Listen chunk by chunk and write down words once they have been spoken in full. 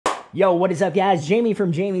Yo, what is up, guys? Jamie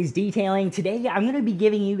from Jamie's Detailing. Today, I'm going to be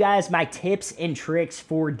giving you guys my tips and tricks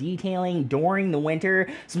for detailing during the winter.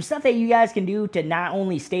 Some stuff that you guys can do to not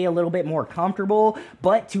only stay a little bit more comfortable,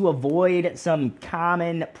 but to avoid some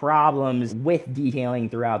common problems with detailing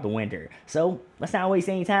throughout the winter. So, let's not waste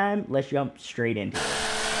any time. Let's jump straight into it.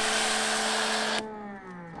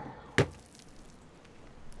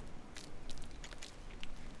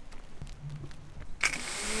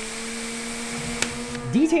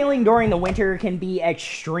 Detailing during the winter can be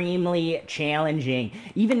extremely challenging.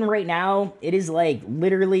 Even right now, it is like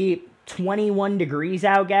literally 21 degrees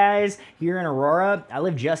out, guys, here in Aurora. I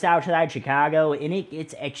live just outside Chicago, and it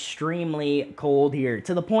gets extremely cold here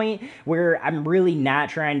to the point where I'm really not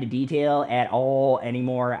trying to detail at all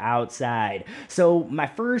anymore outside. So my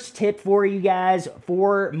first tip for you guys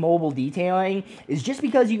for mobile detailing is just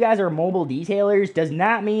because you guys are mobile detailers does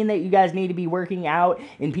not mean that you guys need to be working out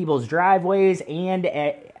in people's driveways and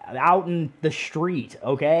out in the street,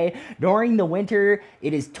 okay? During the winter,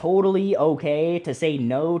 it is totally okay to say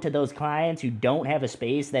no to those clients who don't have a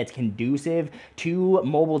space that's conducive to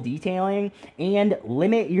mobile detailing, and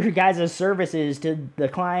limit your guys' services to the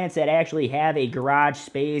clients that actually have a garage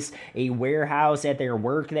space, a warehouse at their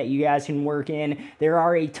work that you guys can work in. There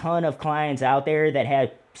are a ton of clients out there that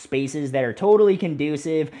have spaces that are totally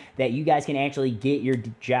conducive that you guys can actually get your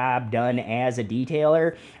job done as a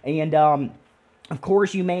detailer. And of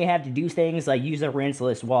course, you may have to do things like use a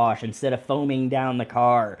rinseless wash instead of foaming down the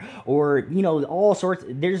car, or, you know, all sorts.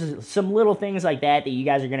 There's some little things like that that you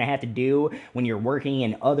guys are going to have to do when you're working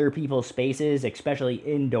in other people's spaces, especially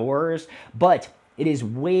indoors. But it is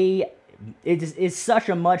it's such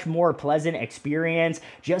a much more pleasant experience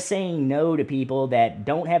just saying no to people that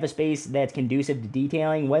don't have a space that's conducive to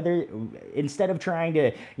detailing, whether instead of trying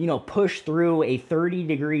to, you know, push through a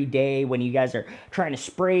 30-degree day when you guys are trying to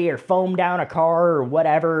spray or foam down a car or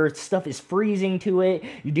whatever, stuff is freezing to it,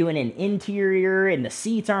 you're doing an interior and the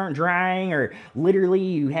seats aren't drying, or literally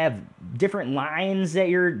you have different lines that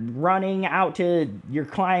you're running out to your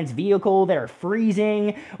client's vehicle that are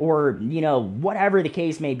freezing, or, you know, whatever the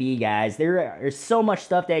case may be, guys. There's so much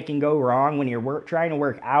stuff that can go wrong when you're trying to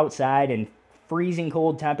work outside in freezing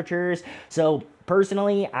cold temperatures. So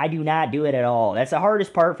personally, I do not do it at all. That's the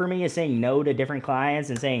hardest part for me, is saying no to different clients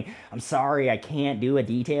and saying, I'm sorry, I can't do a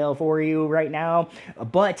detail for you right now.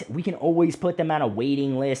 But we can always put them on a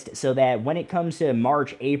waiting list so that when it comes to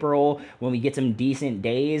March, April, when we get some decent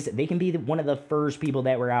days, they can be one of the first people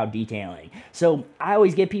that we're out detailing. So I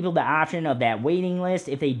always give people the option of that waiting list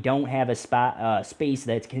if they don't have a space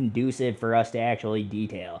that's conducive for us to actually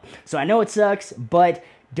detail. So I know it sucks, but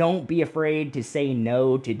don't be afraid to say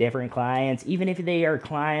no to different clients, even if they are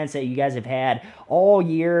clients that you guys have had all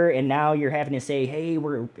year, and now you're having to say, hey,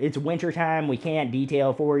 it's winter time, we can't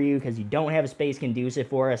detail for you because you don't have a space conducive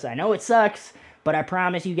for us. I know it sucks, but I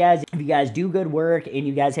promise you guys, if you guys do good work and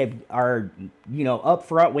you guys are, you know,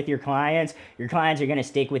 upfront with your clients are going to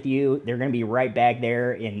stick with you. They're going to be right back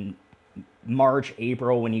there in March,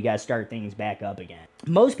 April, when you guys start things back up again.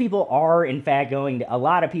 Most people are, in fact, a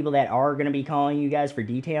lot of people that are going to be calling you guys for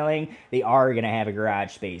detailing, they are going to have a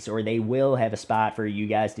garage space, or they will have a spot for you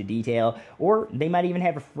guys to detail, or they might even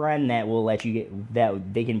have a friend that will let you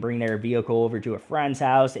that they can bring their vehicle over to a friend's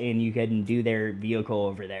house and you can do their vehicle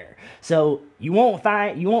over there. So you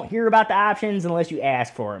won't hear about the options unless you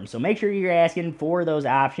ask for them. So make sure you're asking for those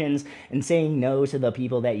options and saying no to the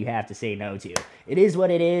people that you have to say no to. It is what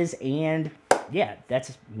it is, and yeah,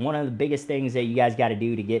 that's one of the biggest things that you guys got to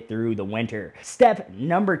do to get through the winter. Step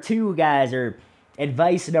number 2, guys, or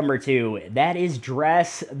advice number 2, that is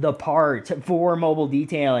dress the part for mobile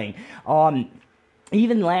detailing.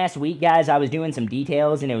 Even last week, guys, I was doing some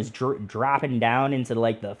details, and it was dropping down into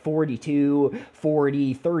like the 42,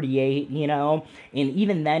 40, 38, you know? And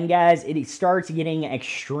even then, guys, it starts getting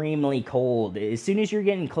extremely cold. As soon as you're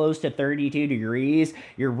getting close to 32 degrees,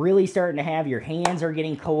 you're really starting to have your hands are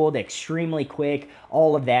getting cold extremely quick,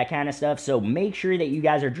 all of that kind of stuff. So make sure that you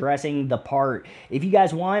guys are dressing the part. If you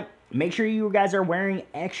guys want, make sure you guys are wearing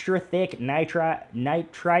extra thick nitrile,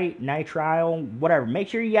 whatever. Make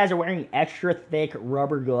sure you guys are wearing extra thick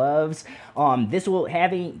rubber gloves. This will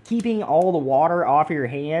keeping all the water off your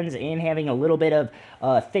hands, and having a little bit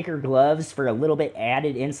of thicker gloves for a little bit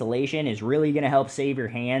added insulation is really going to help save your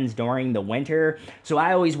hands during the winter. So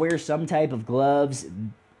I always wear some type of gloves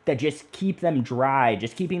that just keep them dry.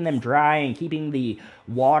 Just keeping them dry and keeping the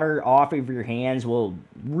water off of your hands will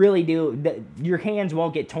really your hands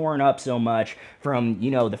won't get torn up so much from, you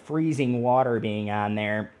know, the freezing water being on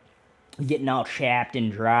there, getting all chapped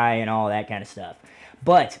and dry and all that kind of stuff.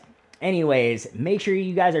 But anyways, make sure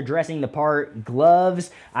you guys are dressing the part. Gloves,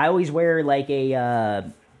 I always wear like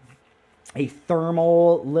a a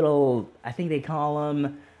thermal little, I think they call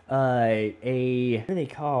them what are they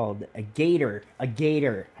called? A gaiter.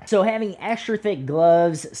 So having extra thick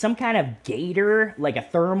gloves, some kind of gaiter, like a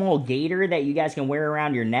thermal gaiter that you guys can wear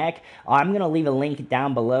around your neck. I'm gonna leave a link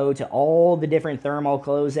down below to all the different thermal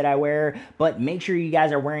clothes that I wear, but make sure you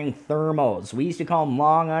guys are wearing thermals. We used to call them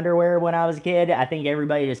long underwear when I was a kid. I think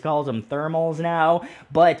everybody just calls them thermals now,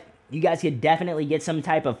 but you guys could definitely get some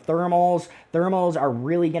type of thermals. Thermals are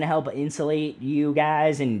really going to help insulate you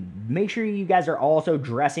guys, and make sure you guys are also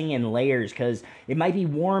dressing in layers, because it might be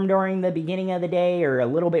warm during the beginning of the day or a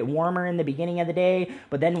little bit warmer in the beginning of the day,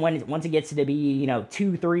 but then once it gets to be, you know,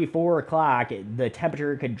 2, 3, 4 o'clock, the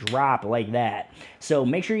temperature could drop like that. So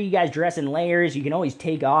make sure you guys dress in layers. You can always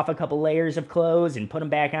take off a couple layers of clothes and put them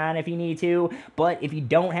back on if you need to, but if you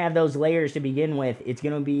don't have those layers to begin with, it's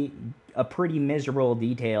going to be a pretty miserable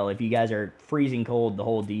detail if you guys are freezing cold the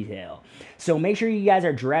whole detail. So make sure you guys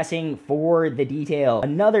are dressing for the detail.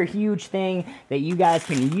 Another huge thing that you guys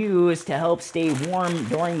can use to help stay warm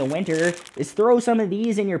during the winter is throw some of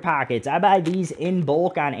these in your pockets. I buy these in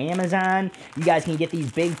bulk on Amazon. You guys can get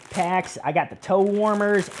these big packs. I got the toe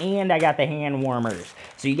warmers and I got the hand warmers.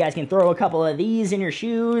 So you guys can throw a couple of these in your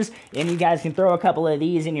shoes, and you guys can throw a couple of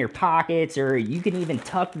these in your pockets, or you can even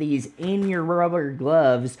tuck these in your rubber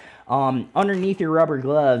gloves, underneath your rubber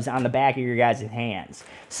gloves on the back of your guys' hands.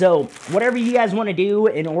 So whatever you guys want to do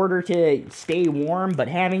in order to stay warm, but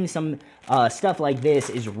having some stuff like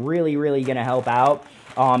this is really, really going to help out.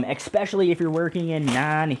 Especially if you're working in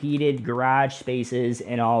non-heated garage spaces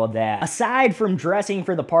and all of that. Aside from dressing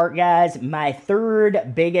for the part, guys, my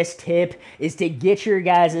third biggest tip is to get your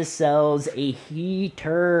guys' selves a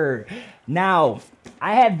heater. Now,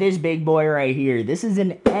 I have this big boy right here. This is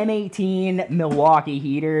an M18 Milwaukee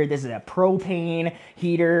heater. This is a propane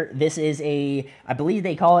heater. This is a, I believe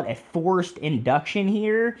they call it a forced induction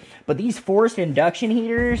heater. But these forced induction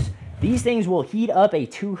heaters, these things will heat up a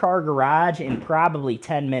 2-car garage in probably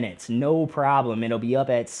 10 minutes. No problem. It'll be up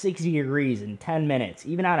at 60 degrees in 10 minutes.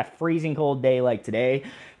 Even on a freezing cold day like today,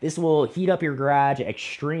 this will heat up your garage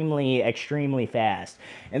extremely, extremely fast.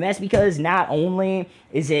 And that's because not only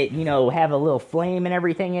is it, you know, have a little flame and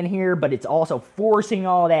everything in here, but it's also forcing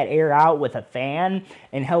all that air out with a fan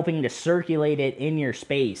and helping to circulate it in your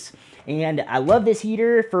space. And I love this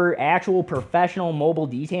heater for actual professional mobile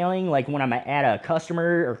detailing, like when I'm at a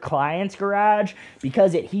customer or client's garage,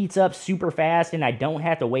 because it heats up super fast and I don't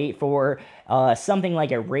have to wait for something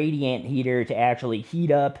like a radiant heater to actually heat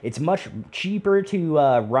up. It's much cheaper to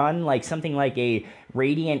run like something like a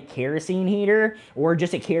radiant kerosene heater, or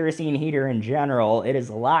just a kerosene heater in general. It is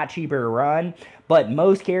a lot cheaper to run, but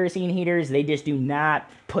most kerosene heaters, they just do not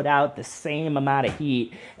put out the same amount of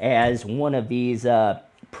heat as one of these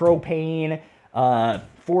propane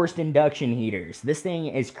forced induction heaters. This thing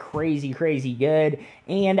is crazy, crazy good,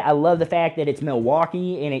 and I love the fact that it's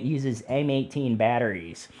Milwaukee and it uses M18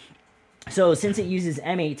 batteries. So since it uses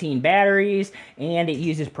M18 batteries and it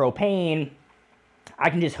uses propane, I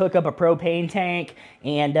can just hook up a propane tank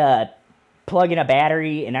and plug in a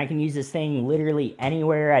battery, and I can use this thing literally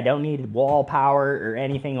anywhere. I don't need wall power or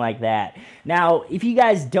anything like that. Now, if you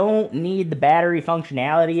guys don't need the battery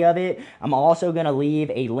functionality of it, I'm also going to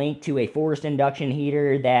leave a link to a forced induction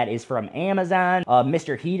heater that is from Amazon,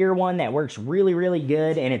 Mr. Heater one that works really, really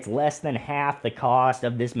good, and it's less than half the cost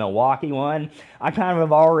of this Milwaukee one. I kind of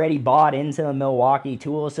have already bought into the Milwaukee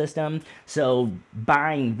tool system, so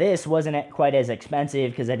buying this wasn't quite as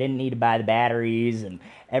expensive because I didn't need to buy the batteries and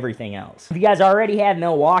everything else. If you guys already have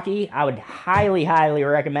Milwaukee, I would highly, highly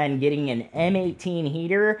recommend getting an M18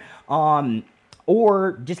 heater,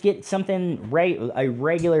 or just get something, a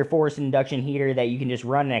regular forced induction heater that you can just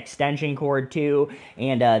run an extension cord to,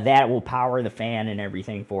 and that will power the fan and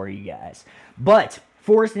everything for you guys. But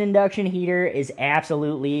forced induction heater is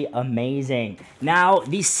absolutely amazing. Now,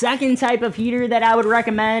 the second type of heater that I would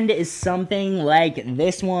recommend is something like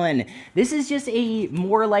this one. This is just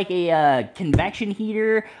more like a convection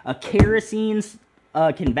heater, a kerosene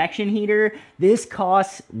convection heater. This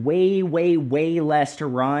costs way, way, way less to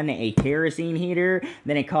run a kerosene heater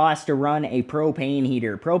than it costs to run a propane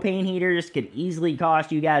heater. Propane heaters could easily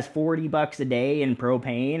cost you guys 40 bucks a day in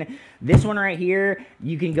propane. This one right here,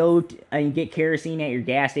 you can go and get kerosene at your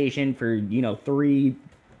gas station for, you know,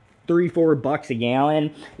 $3-4 bucks a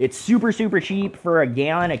gallon. It's super, super cheap for a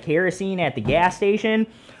gallon of kerosene at the gas station.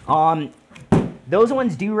 Those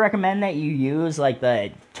ones do recommend that you use like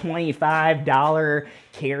the $25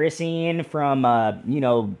 kerosene from, you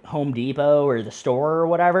know, Home Depot or the store or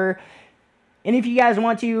whatever. And if you guys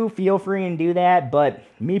want to, feel free and do that. But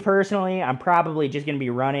me personally, I'm probably just going to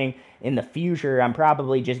be running, in the future, I'm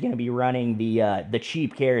probably just going to be running the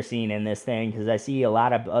cheap kerosene in this thing, because I see a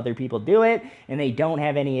lot of other people do it, and they don't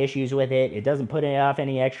have any issues with it. It doesn't put off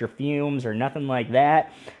any extra fumes or nothing like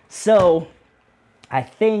that. So I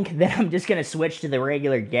think that I'm just going to switch to the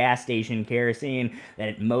regular gas station kerosene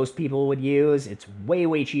that most people would use. It's way,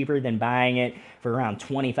 way cheaper than buying it for around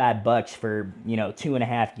 25 bucks for,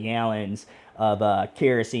 2.5 gallons of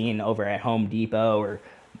kerosene over at Home Depot or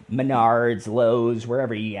Menards, Lowe's,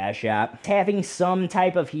 wherever you guys shop. Having some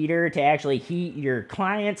type of heater to actually heat your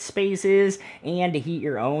client's spaces and to heat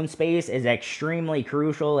your own space is extremely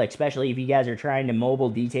crucial, especially if you guys are trying to mobile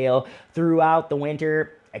detail throughout the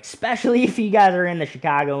winter. Especially if you guys are in the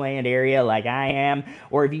Chicagoland area like I am,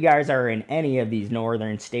 or if you guys are in any of these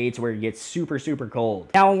northern states where it gets super, super cold.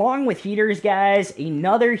 Now, along with heaters, guys,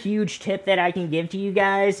 another huge tip that I can give to you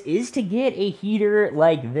guys is to get a heater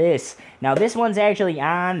like this. Now, this one's actually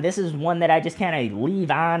on. This is one that I just kind of leave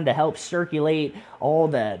on to help circulate all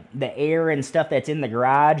the air and stuff that's in the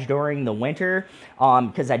garage during the winter,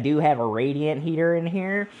 because I do have a radiant heater in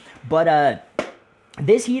here. But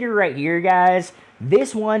this heater right here, guys,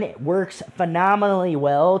 this one works phenomenally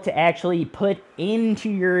well to actually put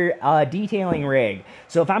into your detailing rig.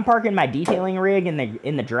 So if I'm parking my detailing rig in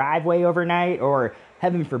the driveway overnight, or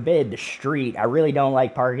heaven forbid, the street. I really don't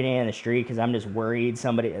like parking it in the street because I'm just worried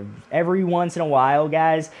somebody, every once in a while,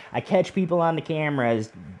 guys, I catch people on the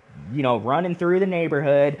cameras, running through the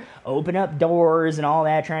neighborhood, open up doors and all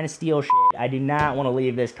that, trying to steal shit. I do not want to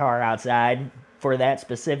leave this car outside for that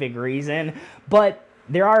specific reason, but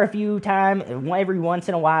there are a few times, every once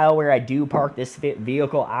in a while, where I do park this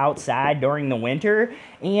vehicle outside during the winter.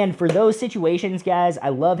 And for those situations, guys, I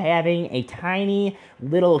love having a tiny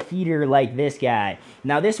little heater like this guy.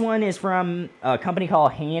 Now, this one is from a company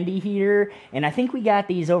called Handy Heater, and I think we got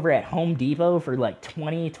these over at Home Depot for like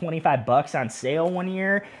 25 bucks on sale one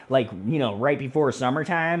year, like, right before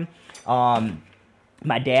summertime.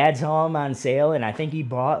 My dad saw them on sale, and I think he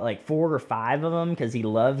bought like 4 or 5 of them because he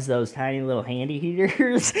loves those tiny little handy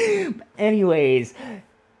heaters. Anyways,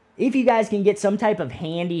 if you guys can get some type of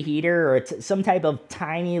handy heater or some type of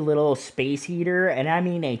tiny little space heater, and I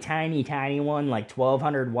mean a tiny, tiny one, like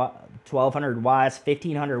 1200 watts,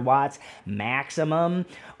 1500 watts maximum,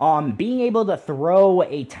 being able to throw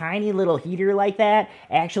a tiny little heater like that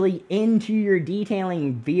actually into your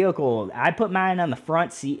detailing vehicle. I put mine on the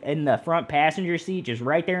front seat, in the front passenger seat, just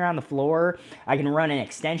right there on the floor. I can run an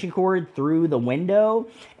extension cord through the window,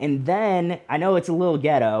 and then, I know it's a little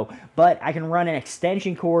ghetto, but I can run an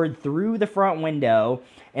extension cord through the front window,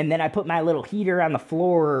 and then I put my little heater on the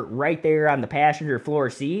floor right there on the passenger floor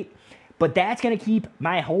seat. But that's going to keep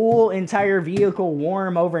my whole entire vehicle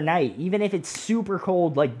warm overnight. Even if it's super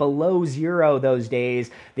cold, like below 0 those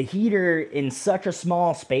days, the heater in such a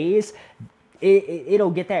small space,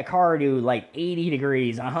 it'll get that car to like 80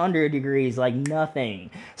 degrees, 100 degrees, like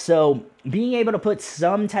nothing. So being able to put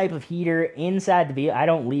some type of heater inside the vehicle, I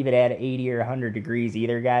don't leave it at 80 or 100 degrees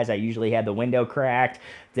either, guys. I usually have the window cracked.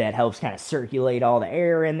 That helps kind of circulate all the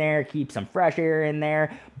air in there, keep some fresh air in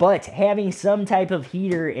there. But having some type of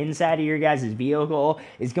heater inside of your guys' vehicle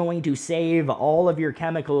is going to save all of your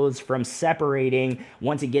chemicals from separating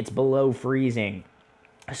once it gets below freezing.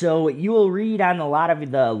 So you will read on a lot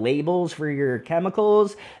of the labels for your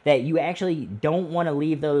chemicals that you actually don't want to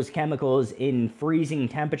leave those chemicals in freezing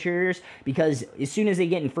temperatures, because as soon as they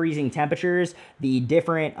get in freezing temperatures, the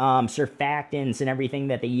different surfactants and everything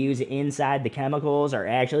that they use inside the chemicals are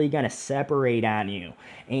actually going to separate on you.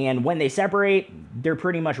 And when they separate, they're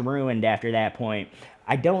pretty much ruined after that point.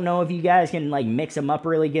 I don't know if you guys can like mix them up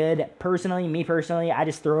really good. Me personally, I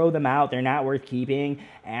just throw them out. They're not worth keeping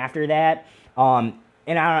after that.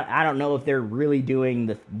 And I don't know if they're really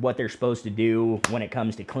doing what they're supposed to do when it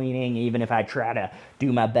comes to cleaning, even if I try to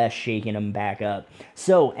do my best shaking them back up.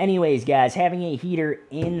 So anyways, guys, having a heater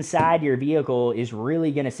inside your vehicle is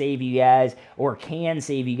really going to save you guys, or can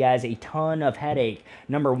save you guys, a ton of headache.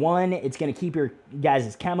 Number one, it's going to keep your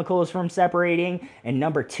guys' chemicals from separating. And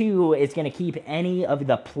number two, it's going to keep any of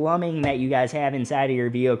the plumbing that you guys have inside of your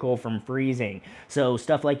vehicle from freezing. So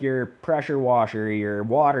stuff like your pressure washer, your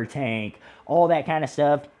water tank, all that kind of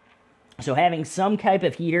stuff. So having some type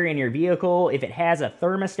of heater in your vehicle, if it has a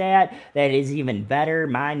thermostat, that is even better.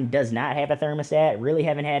 Mine does not have a thermostat. Really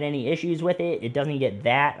haven't had any issues with it. It doesn't get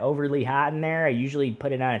that overly hot in there. I usually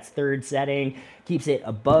put it on its 3rd setting, keeps it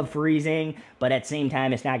above freezing, but at the same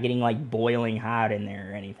time, it's not getting like boiling hot in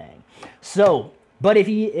there or anything. So, but if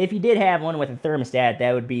you did have one with a thermostat,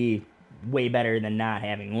 that would be way better than not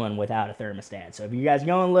having one without a thermostat. So if you guys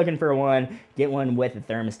going looking for one, get one with a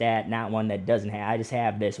thermostat, not one that doesn't have. I just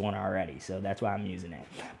have this one already, so that's why I'm using it.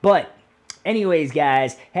 But anyways,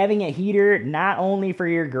 guys, having a heater not only for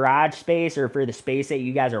your garage space or for the space that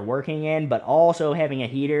you guys are working in, but also having a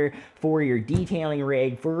heater for your detailing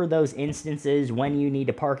rig for those instances when you need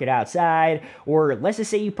to park it outside, or let's just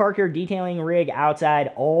say you park your detailing rig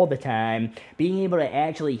outside all the time, being able to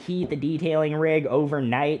actually heat the detailing rig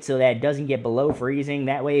overnight so that it doesn't get below freezing.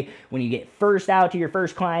 That way, when you get first out to your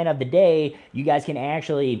first client of the day, you guys can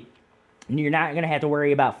actually... you're not going to have to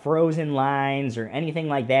worry about frozen lines or anything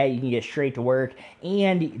like that. You can get straight to work.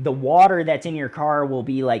 And the water that's in your car will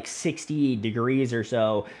be like 60 degrees or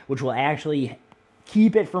so, which will actually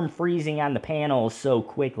keep it from freezing on the panels so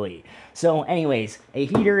quickly. So anyways, a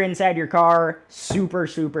heater inside your car, super,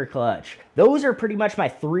 super clutch. Those are pretty much my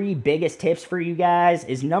 3 biggest tips for you guys.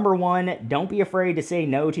 Is number 1, don't be afraid to say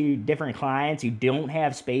no to different clients who don't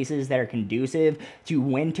have spaces that are conducive to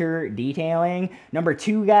winter detailing. Number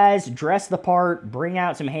 2, guys, dress the part, bring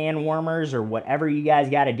out some hand warmers or whatever you guys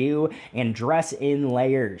got to do, and dress in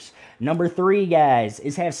layers. Number 3, guys,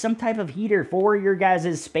 is have some type of heater for your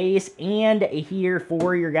guys' space and a heater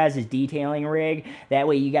for your guys' detailing rig. That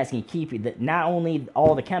way you guys can keep not only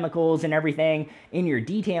all the chemicals and everything in your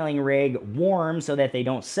detailing rig warm so that they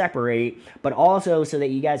don't separate, but also so that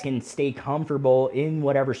you guys can stay comfortable in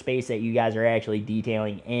whatever space that you guys are actually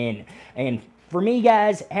detailing in. And for me,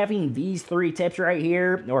 guys, having these 3 tips right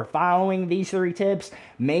here, or following these 3 tips,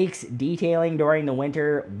 makes detailing during the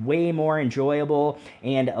winter way more enjoyable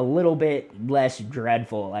and a little bit less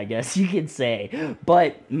dreadful, I guess you could say.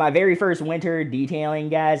 But my very first winter detailing,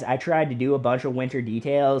 guys, I tried to do a bunch of winter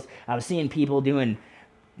details. I was seeing people doing,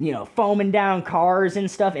 you know, foaming down cars and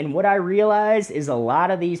stuff, and what I realized is a lot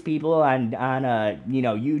of these people on you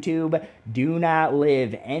know, YouTube do not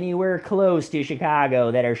live anywhere close to Chicago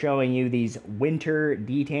that are showing you these winter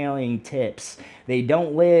detailing tips. They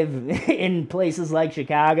don't live in places like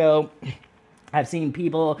Chicago. I've seen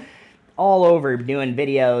people all over doing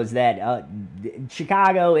videos that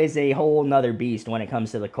Chicago is a whole nother beast when it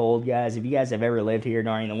comes to the cold, guys. If you guys have ever lived here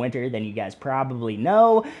during the winter, then you guys probably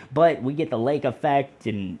know, but we get the lake effect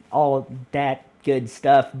and all that good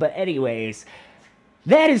stuff. But anyways,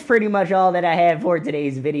 that is pretty much all that I have for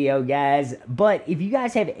today's video, guys. But if you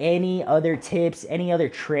guys have any other tips, any other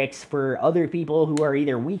tricks for other people who are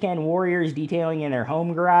either weekend warriors detailing in their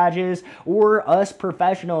home garages, or us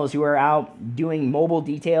professionals who are out doing mobile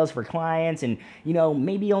details for clients and, you know,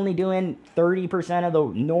 maybe only doing 30% of the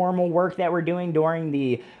normal work that we're doing during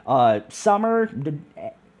the summer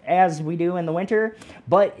as we do in the winter.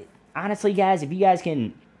 But honestly, guys, if you guys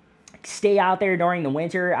can stay out there during the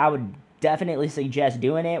winter, I would definitely suggest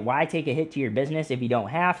doing it. Why take a hit to your business if you don't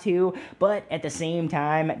have to? But at the same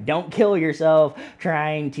time, don't kill yourself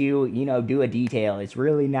trying to, you know, do a detail. It's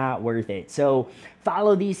really not worth it. So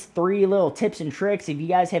follow these 3 little tips and tricks. If you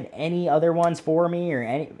guys have any other ones for me, or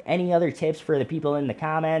any other tips for the people in the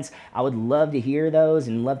comments, I would love to hear those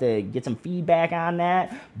and love to get some feedback on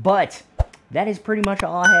that. But that is pretty much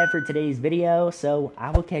all I have for today's video. So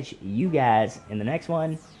I will catch you guys in the next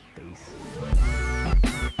one. Peace.